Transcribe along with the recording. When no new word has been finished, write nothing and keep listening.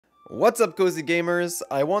What's up, cozy gamers?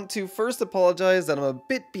 I want to first apologize that I'm a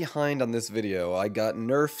bit behind on this video. I got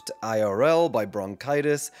nerfed IRL by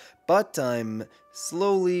bronchitis, but I'm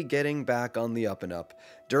slowly getting back on the up and up.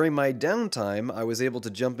 During my downtime, I was able to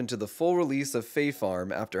jump into the full release of Fae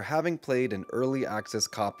Farm after having played an early access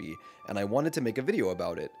copy, and I wanted to make a video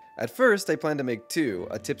about it. At first, I planned to make two,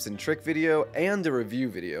 a tips and trick video and a review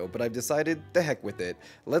video, but I've decided, the heck with it,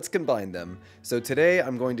 let's combine them. So today,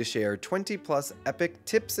 I'm going to share 20 plus epic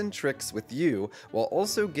tips and tricks with you, while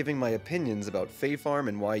also giving my opinions about Fae Farm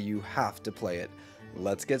and why you have to play it.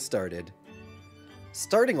 Let's get started.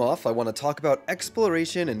 Starting off, I want to talk about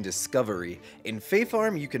exploration and discovery. In Fae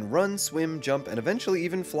Farm, you can run, swim, jump, and eventually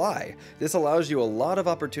even fly. This allows you a lot of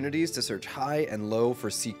opportunities to search high and low for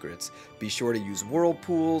secrets. Be sure to use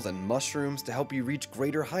whirlpools and mushrooms to help you reach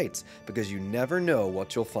greater heights, because you never know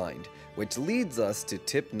what you'll find. Which leads us to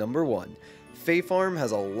tip number 1. Fae Farm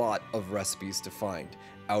has a lot of recipes to find.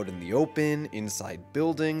 Out in the open, inside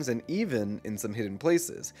buildings, and even in some hidden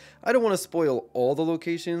places. I don't want to spoil all the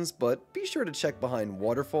locations, but be sure to check behind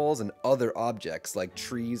waterfalls and other objects like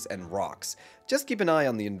trees and rocks. Just keep an eye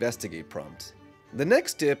on the investigate prompt. The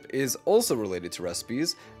next tip is also related to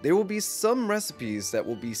recipes. There will be some recipes that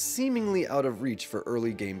will be seemingly out of reach for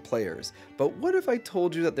early game players, but what if I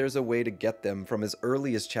told you that there's a way to get them from as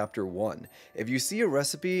early as chapter 1? If you see a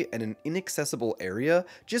recipe in an inaccessible area,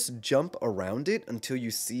 just jump around it until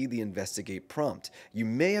you see the investigate prompt. You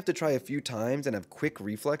may have to try a few times and have quick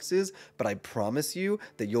reflexes, but I promise you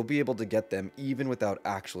that you'll be able to get them even without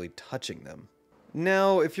actually touching them.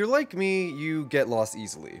 Now, if you're like me, you get lost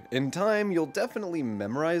easily. In time, you'll definitely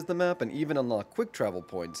memorize the map and even unlock quick travel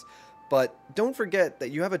points, but don't forget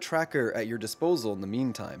that you have a tracker at your disposal in the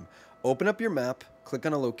meantime. Open up your map, click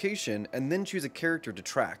on a location, and then choose a character to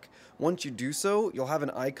track. Once you do so, you'll have an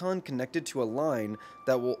icon connected to a line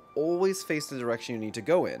that will always face the direction you need to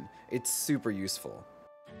go in. It's super useful.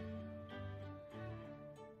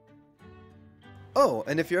 Oh,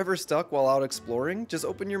 and if you're ever stuck while out exploring, just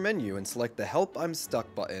open your menu and select the Help I'm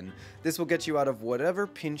Stuck button. This will get you out of whatever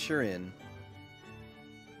pinch you're in.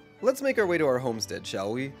 Let's make our way to our homestead,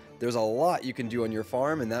 shall we? There's a lot you can do on your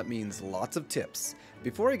farm, and that means lots of tips.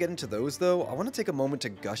 Before I get into those though, I want to take a moment to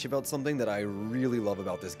gush about something that I really love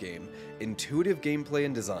about this game: intuitive gameplay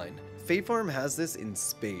and design. Fae Farm has this in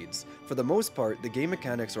spades. For the most part, the game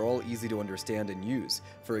mechanics are all easy to understand and use.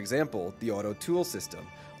 For example, the auto tool system.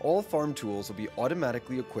 All farm tools will be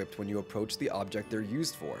automatically equipped when you approach the object they're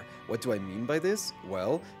used for. What do I mean by this?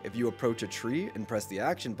 Well, if you approach a tree and press the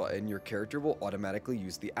action button, your character will automatically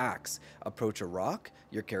use the axe. Approach a rock,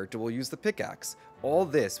 your character will use the pickaxe. All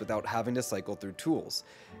this without having to cycle through tools.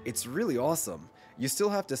 It's really awesome. You still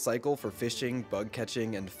have to cycle for fishing, bug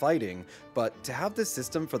catching, and fighting, but to have this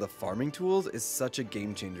system for the farming tools is such a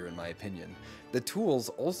game changer in my opinion. The tools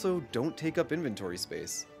also don't take up inventory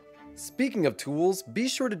space. Speaking of tools, be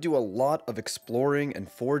sure to do a lot of exploring and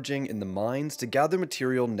foraging in the mines to gather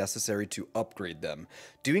material necessary to upgrade them.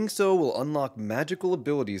 Doing so will unlock magical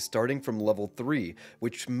abilities starting from level 3,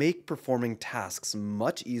 which make performing tasks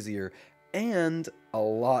much easier and a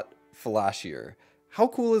lot flashier. How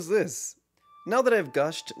cool is this? Now that I've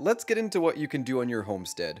gushed, let's get into what you can do on your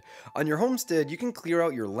homestead. On your homestead, you can clear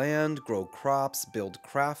out your land, grow crops, build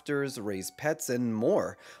crafters, raise pets, and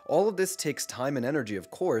more. All of this takes time and energy,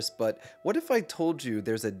 of course, but what if I told you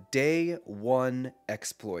there's a day 1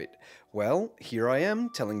 exploit? Well, here I am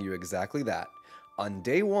telling you exactly that. On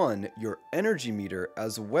day 1, your energy meter,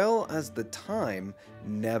 as well as the time,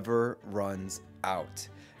 never runs out.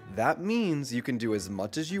 That means you can do as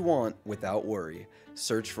much as you want without worry.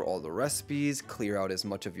 Search for all the recipes, clear out as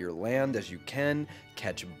much of your land as you can,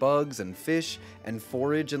 catch bugs and fish, and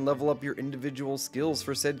forage and level up your individual skills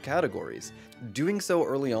for said categories. Doing so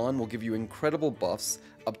early on will give you incredible buffs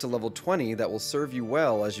up to level 20 that will serve you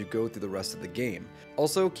well as you go through the rest of the game.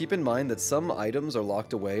 Also, keep in mind that some items are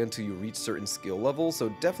locked away until you reach certain skill levels, so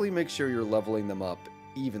definitely make sure you're leveling them up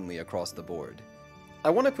evenly across the board. I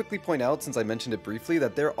want to quickly point out, since I mentioned it briefly,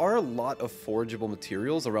 that there are a lot of forageable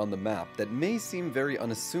materials around the map that may seem very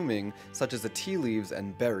unassuming, such as the tea leaves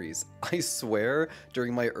and berries. I swear,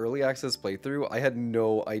 during my early access playthrough, I had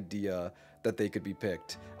no idea that they could be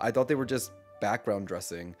picked. I thought they were just background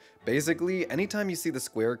dressing. Basically, anytime you see the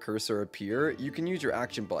square cursor appear, you can use your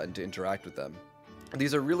action button to interact with them.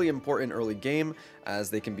 These are really important early game, as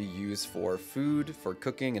they can be used for food, for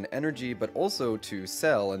cooking and energy, but also to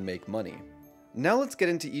sell and make money. Now let's get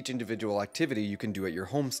into each individual activity you can do at your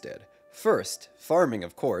homestead. First, farming,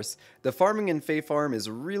 of course. The farming in Fae Farm is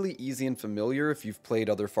really easy and familiar if you've played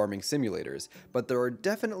other farming simulators, but there are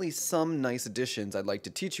definitely some nice additions I'd like to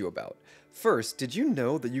teach you about. First, did you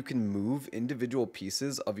know that you can move individual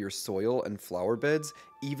pieces of your soil and flower beds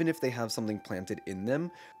even if they have something planted in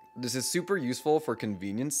them? This is super useful for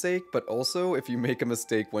convenience sake, but also if you make a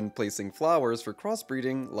mistake when placing flowers for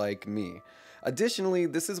crossbreeding like me. Additionally,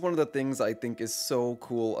 this is one of the things I think is so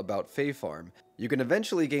cool about Fae Farm. You can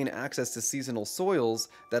eventually gain access to seasonal soils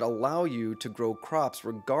that allow you to grow crops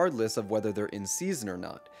regardless of whether they're in season or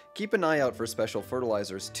not. Keep an eye out for special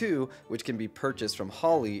fertilizers too, which can be purchased from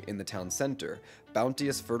Holly in the town center.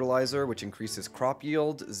 Bounteous fertilizer, which increases crop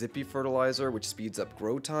yield, Zippy fertilizer, which speeds up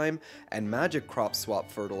grow time, and Magic Crop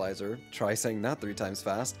Swap fertilizer, try saying that 3 times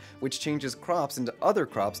fast, which changes crops into other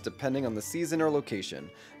crops depending on the season or location.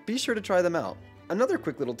 Be sure to try them out. Another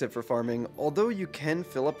quick little tip for farming, although you can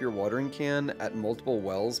fill up your watering can at multiple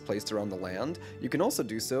wells placed around the land, you can also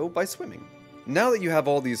do so by swimming. Now that you have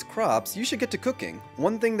all these crops, you should get to cooking.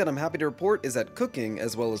 One thing that I'm happy to report is that cooking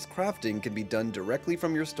as well as crafting can be done directly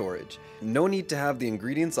from your storage. No need to have the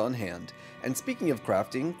ingredients on hand. And speaking of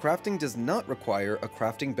crafting, crafting does not require a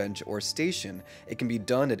crafting bench or station. It can be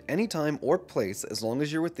done at any time or place as long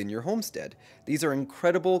as you're within your homestead. These are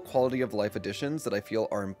incredible quality of life additions that I feel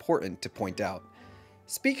are important to point out.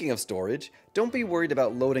 Speaking of storage, don't be worried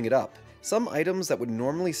about loading it up. Some items that would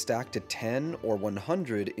normally stack to 10 or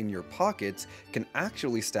 100 in your pockets can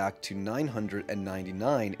actually stack to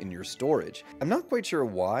 999 in your storage. I'm not quite sure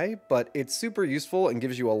why, but it's super useful and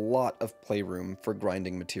gives you a lot of playroom for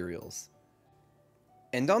grinding materials.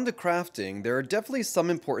 And on to crafting, there are definitely some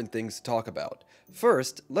important things to talk about.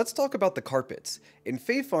 First, let's talk about the carpets. In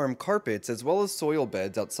Fae Farm, carpets as well as soil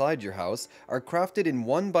beds outside your house are crafted in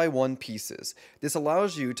 1x1 pieces. This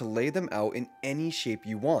allows you to lay them out in any shape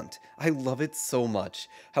you want. I love it so much.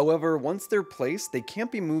 However, once they're placed, they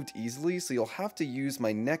can't be moved easily, so you'll have to use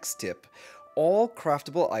my next tip. All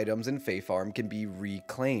craftable items in Fae Farm can be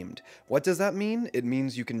reclaimed. What does that mean? It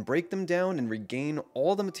means you can break them down and regain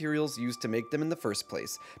all the materials used to make them in the first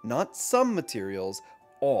place. Not some materials,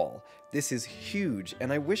 all. This is huge,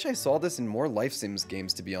 and I wish I saw this in more Life Sims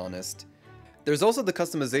games, to be honest. There's also the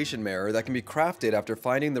customization mirror that can be crafted after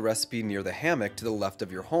finding the recipe near the hammock to the left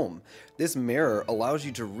of your home. This mirror allows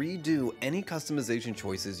you to redo any customization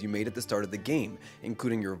choices you made at the start of the game,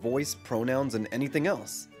 including your voice, pronouns, and anything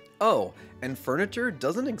else. Oh, and furniture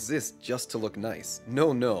doesn't exist just to look nice.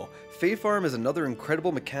 No. Fae Farm is another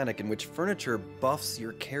incredible mechanic in which furniture buffs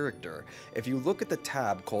your character. If you look at the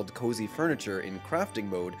tab called Cozy Furniture in crafting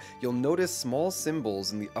mode, you'll notice small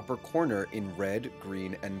symbols in the upper corner in red,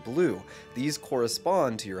 green, and blue. These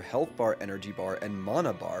correspond to your health bar, energy bar, and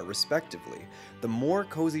mana bar, respectively. The more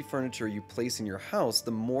cozy furniture you place in your house, the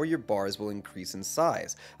more your bars will increase in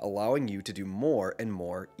size, allowing you to do more and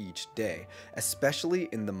more each day, especially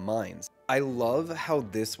in the mines. I love how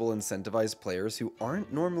this will incentivize players who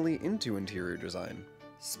aren't normally into interior design.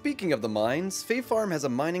 Speaking of the mines, Fae Farm has a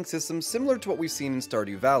mining system similar to what we've seen in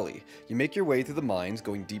Stardew Valley. You make your way through the mines,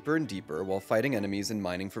 going deeper and deeper while fighting enemies and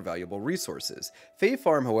mining for valuable resources. Fae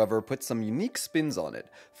Farm, however, puts some unique spins on it.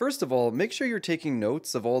 First of all, make sure you're taking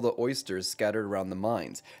notes of all the oysters scattered around the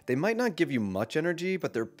mines. They might not give you much energy,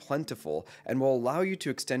 but they're plentiful and will allow you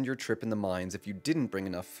to extend your trip in the mines if you didn't bring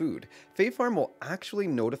enough food. Fae Farm will actually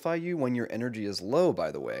notify you when your energy is low,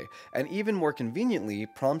 by the way, and even more conveniently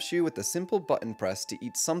prompts you with a simple button press to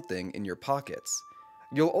eat something in your pockets.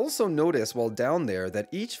 You'll also notice while down there that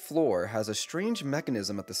each floor has a strange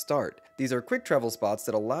mechanism at the start. These are quick travel spots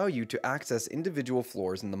that allow you to access individual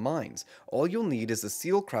floors in the mines. All you'll need is a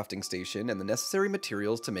seal crafting station and the necessary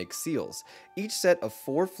materials to make seals. Each set of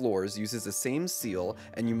 4 floors uses the same seal,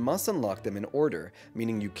 and you must unlock them in order,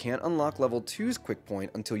 meaning you can't unlock level 2's quick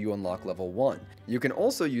point until you unlock level 1. You can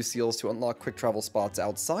also use seals to unlock quick travel spots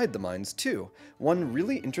outside the mines too. One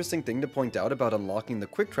really interesting thing to point out about unlocking the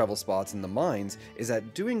quick travel spots in the mines is that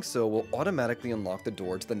doing so will automatically unlock the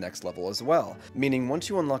door to the next level as well, meaning once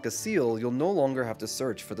you unlock a seal, you'll no longer have to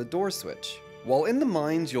search for the door switch. While in the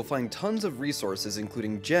mines, you'll find tons of resources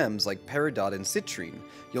including gems like peridot and citrine.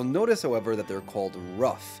 You'll notice, however, that they're called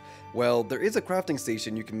rough. Well, there is a crafting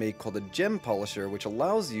station you can make called a gem polisher, which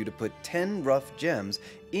allows you to put 10 rough gems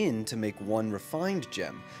in to make 1 refined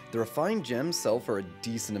gem. The refined gems sell for a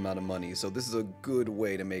decent amount of money, so this is a good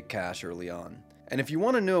way to make cash early on. And if you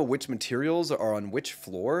want to know which materials are on which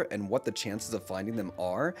floor and what the chances of finding them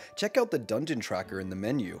are, check out the dungeon tracker in the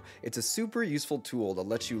menu. It's a super useful tool that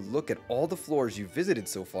lets you look at all the floors you've visited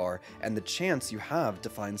so far and the chance you have to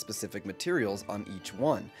find specific materials on each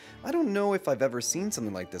one. I don't know if I've ever seen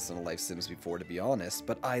something like this in a Life Sims before, to be honest,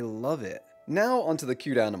 but I love it. Now onto the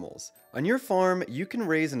cute animals. On your farm, you can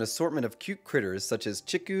raise an assortment of cute critters such as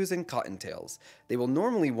chickoos and cottontails. They will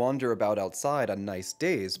normally wander about outside on nice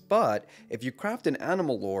days, but if you craft an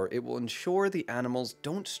animal lure, it will ensure the animals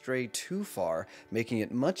don't stray too far, making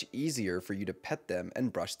it much easier for you to pet them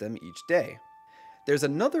and brush them each day. There's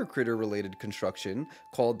another critter-related construction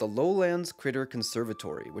called the Lowlands Critter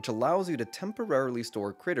Conservatory, which allows you to temporarily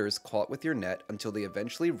store critters caught with your net until they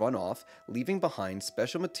eventually run off, leaving behind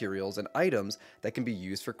special materials and items that can be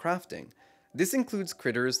used for crafting. This includes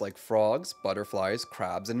critters like frogs, butterflies,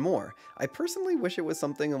 crabs, and more. I personally wish it was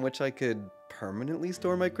something in which I could permanently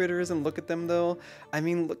store my critters and look at them though. I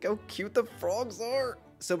mean, look how cute the frogs are!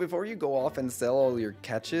 So before you go off and sell all your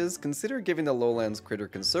catches, consider giving the Lowlands Critter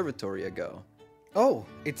Conservatory a go. Oh,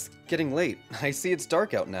 it's getting late. I see it's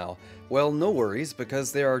dark out now. Well, no worries,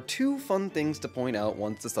 because there are two fun things to point out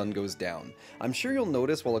once the sun goes down. I'm sure you'll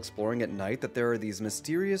notice while exploring at night that there are these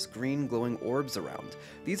mysterious green glowing orbs around.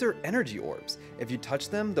 These are energy orbs. If you touch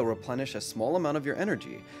them, they'll replenish a small amount of your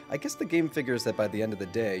energy. I guess the game figures that by the end of the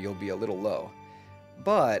day, you'll be a little low.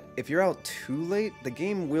 But if you're out too late, the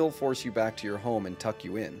game will force you back to your home and tuck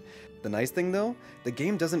you in. The nice thing though, the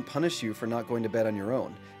game doesn't punish you for not going to bed on your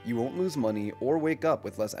own. You won't lose money or wake up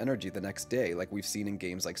with less energy the next day like we've seen in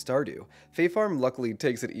games like Stardew. Fae Farm luckily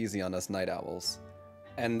takes it easy on us night owls.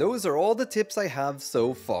 And those are all the tips I have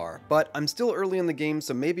so far, but I'm still early in the game,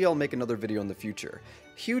 so maybe I'll make another video in the future.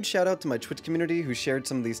 Huge shout out to my Twitch community who shared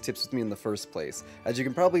some of these tips with me in the first place. As you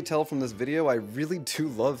can probably tell from this video, I really do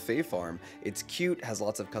love Fae Farm. It's cute, has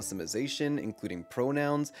lots of customization, including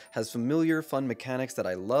pronouns, has familiar, fun mechanics that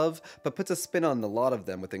I love, but puts a spin on a lot of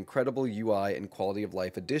them with incredible UI and quality of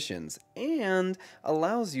life additions, and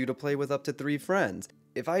allows you to play with up to 3 friends.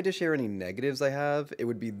 If I had to share any negatives I have, it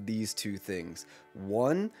would be these two things.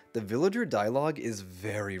 One, the villager dialogue is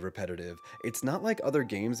very repetitive. It's not like other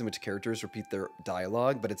games in which characters repeat their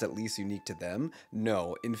dialogue, but it's at least unique to them.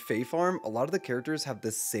 No, in Fae Farm, a lot of the characters have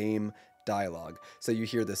the same dialogue. So you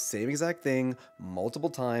hear the same exact thing multiple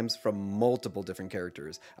times from multiple different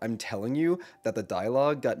characters. I'm telling you that the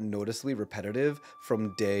dialogue got noticeably repetitive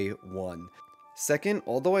from day one. Second,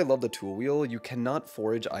 although I love the tool wheel, you cannot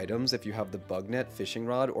forage items if you have the bug net, fishing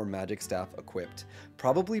rod, or magic staff equipped.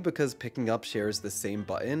 Probably because picking up shares the same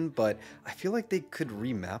button, but I feel like they could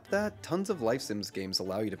remap that. Tons of Life Sims games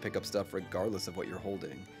allow you to pick up stuff regardless of what you're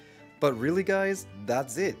holding. But really guys,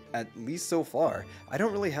 that's it, at least so far. I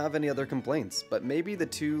don't really have any other complaints, but maybe the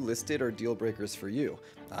two listed are deal breakers for you.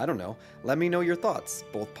 I don't know. Let me know your thoughts,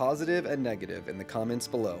 both positive and negative, in the comments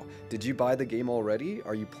below. Did you buy the game already?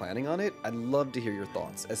 Are you planning on it? I'd love to hear your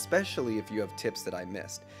thoughts, especially if you have tips that I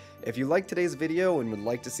missed. If you liked today's video and would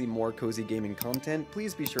like to see more cozy gaming content,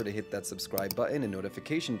 please be sure to hit that subscribe button and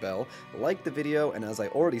notification bell, like the video, and as I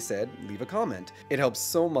already said, leave a comment. It helps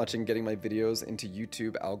so much in getting my videos into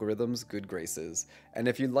YouTube algorithm's good graces. And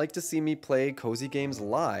if you'd like to see me play cozy games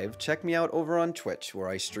live, check me out over on Twitch, where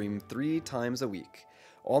I stream 3 times a week.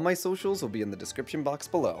 All my socials will be in the description box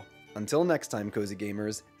below. Until next time, cozy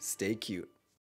gamers, stay cute.